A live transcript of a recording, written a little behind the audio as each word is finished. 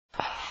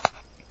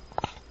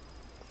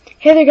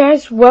Hey there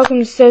guys,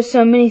 welcome to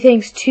So Many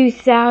Things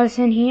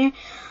 2000 here.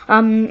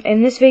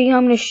 In this video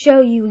I'm going to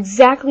show you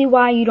exactly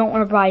why you don't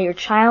want to buy your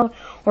child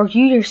or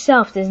you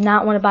yourself does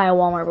not want to buy a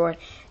Walmart board.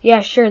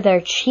 Yeah, sure,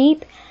 they're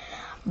cheap,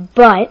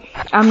 but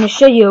I'm going to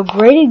show you a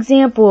great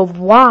example of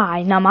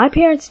why. Now my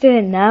parents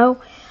didn't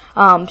know,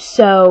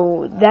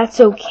 so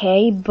that's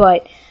okay,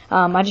 but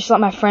I just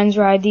let my friends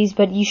ride these,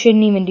 but you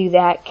shouldn't even do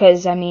that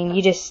because, I mean,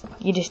 you just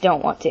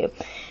don't want to.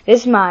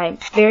 This is my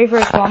very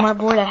first Walmart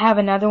board. I have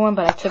another one,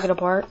 but I took it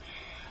apart.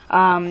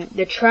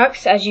 The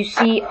trucks, as you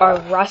see, are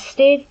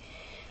rusted.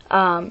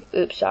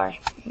 Oops, sorry.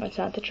 That's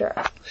not the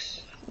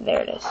trucks.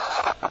 There it is.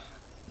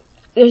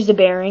 There's the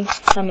bearing.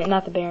 I mean,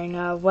 not the bearing,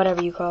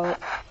 whatever you call it.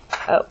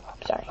 Oh,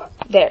 sorry.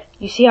 There.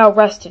 You see how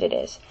rusted it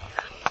is.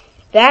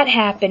 That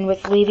happened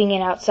with leaving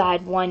it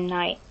outside one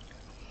night.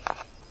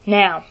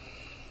 Now,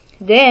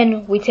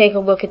 then we take a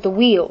look at the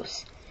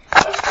wheels.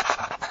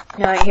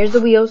 Now, here's the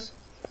wheels.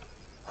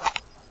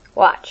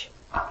 Watch.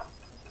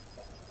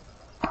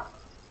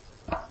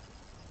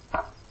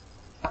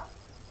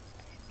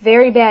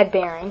 Very bad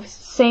bearings.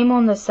 Same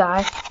on the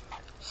side.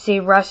 See,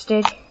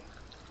 rusted.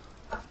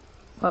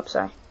 Oops,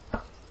 sorry.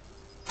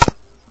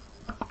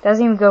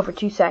 Doesn't even go for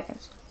 2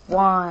 seconds.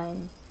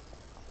 One.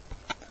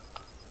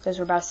 Those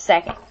were about a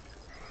second.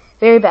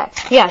 Very bad.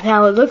 Yeah,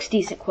 now it looks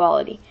decent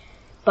quality.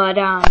 But,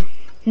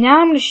 now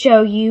I'm going to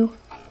show you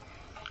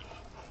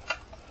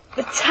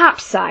the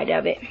top side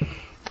of it.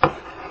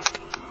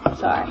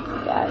 Sorry,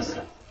 guys.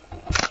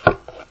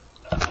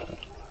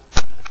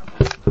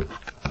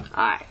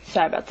 Alright,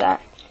 sorry about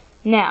that.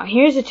 Now,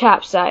 here's the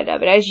top side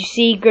of it. As you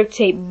see, grip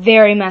tape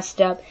very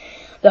messed up.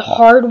 The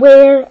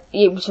hardware,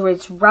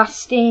 it's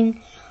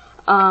rusting.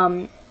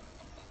 And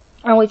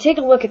we take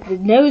a look at the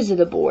nose of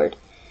the board,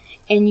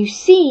 and you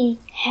see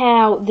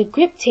how the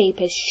grip tape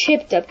has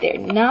chipped up there.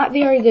 Not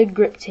very good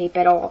grip tape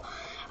at all.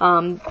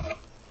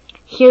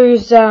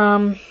 Here's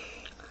another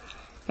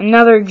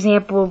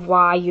example of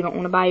why you don't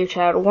want to buy your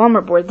child a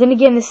Walmart board. Then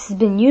again, this has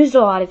been used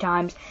a lot of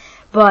times,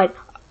 but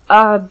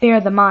bear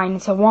in mind,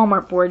 it's a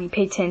Walmart board. You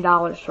pay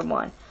 $10 for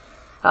one,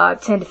 $10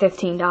 to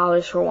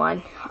 $15 for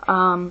one.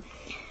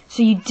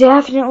 So you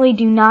definitely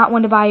do not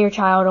want to buy your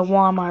child a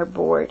Walmart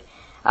board,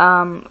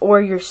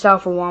 or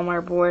yourself a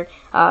Walmart board.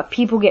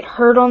 People get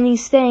hurt on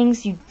these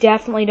things. You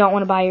definitely don't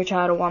want to buy your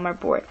child a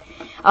Walmart board.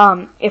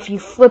 If you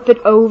flip it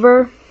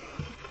over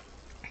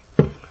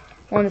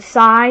on the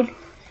side,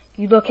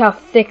 you look how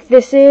thick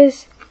this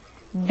is.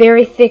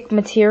 Very thick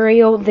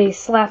material. They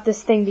slap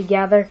this thing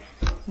together.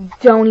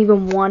 Don't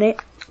even want it.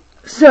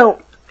 So,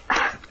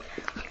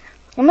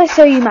 I'm going to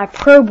show you my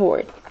pro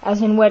board,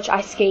 as in which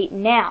I skate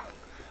now.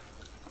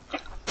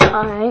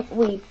 Alright,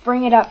 we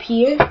bring it up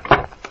here.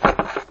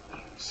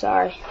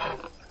 Sorry.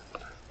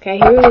 Okay,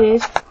 here it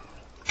is.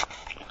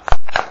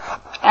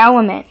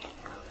 Element.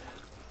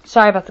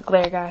 Sorry about the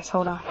glare, guys.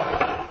 Hold on.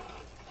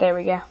 There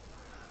we go.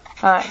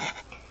 Alright.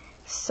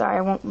 Sorry,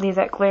 I won't leave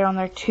that glare on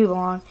there too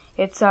long.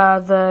 It's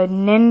the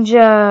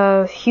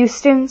Ninja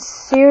Houston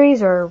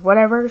series or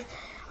whatever.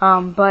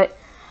 But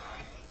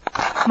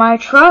my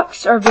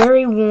trucks are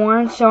very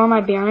worn, so are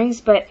my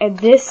bearings. But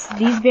these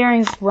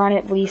bearings run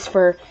at least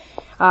for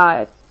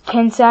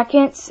 10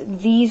 seconds.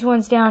 These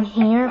ones down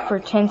here for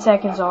 10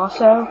 seconds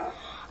also.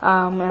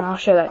 And I'll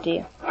show that to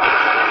you.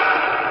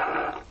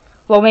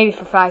 Well, maybe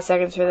for 5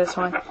 seconds for this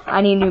one.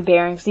 I need new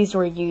bearings. These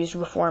were used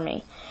before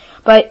me.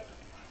 But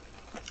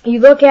you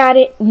look at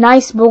it,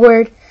 nice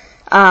board.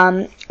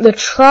 The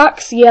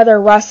trucks, yeah, they're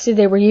rusted.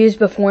 They were used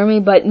before me,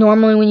 but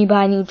normally when you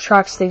buy new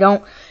trucks, they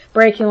don't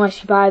break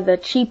unless you buy the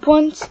cheap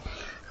ones.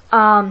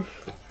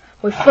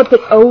 We flip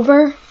it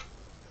over.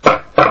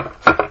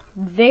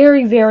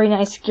 Very, very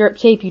nice grip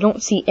tape. You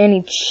don't see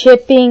any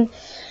chipping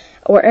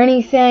or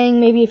anything.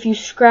 Maybe a few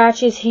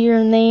scratches here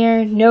and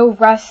there. No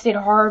rusted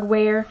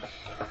hardware.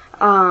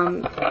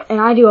 And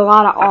I do a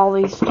lot of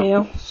ollies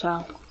too,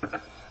 so.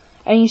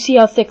 And you see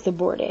how thick the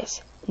board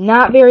is.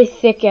 Not very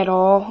thick at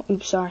all.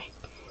 Oops, sorry.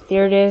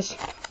 There it is.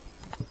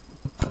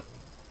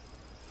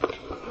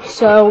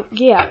 So,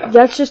 yeah,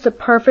 that's just a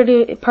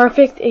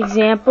perfect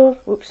example.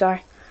 Oops,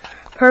 sorry.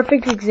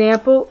 Perfect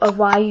example of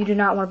why you do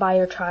not want to buy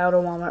your child a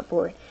Walmart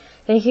board.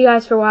 Thank you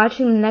guys for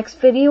watching. In the next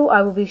video,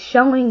 I will be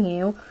showing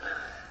you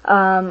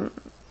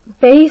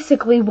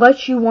basically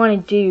what you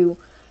want to do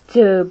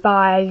to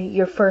buy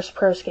your first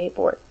pro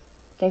skateboard.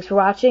 Thanks for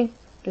watching.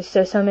 This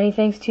is So Many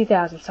Things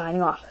 2000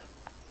 signing off.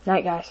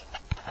 Night, guys.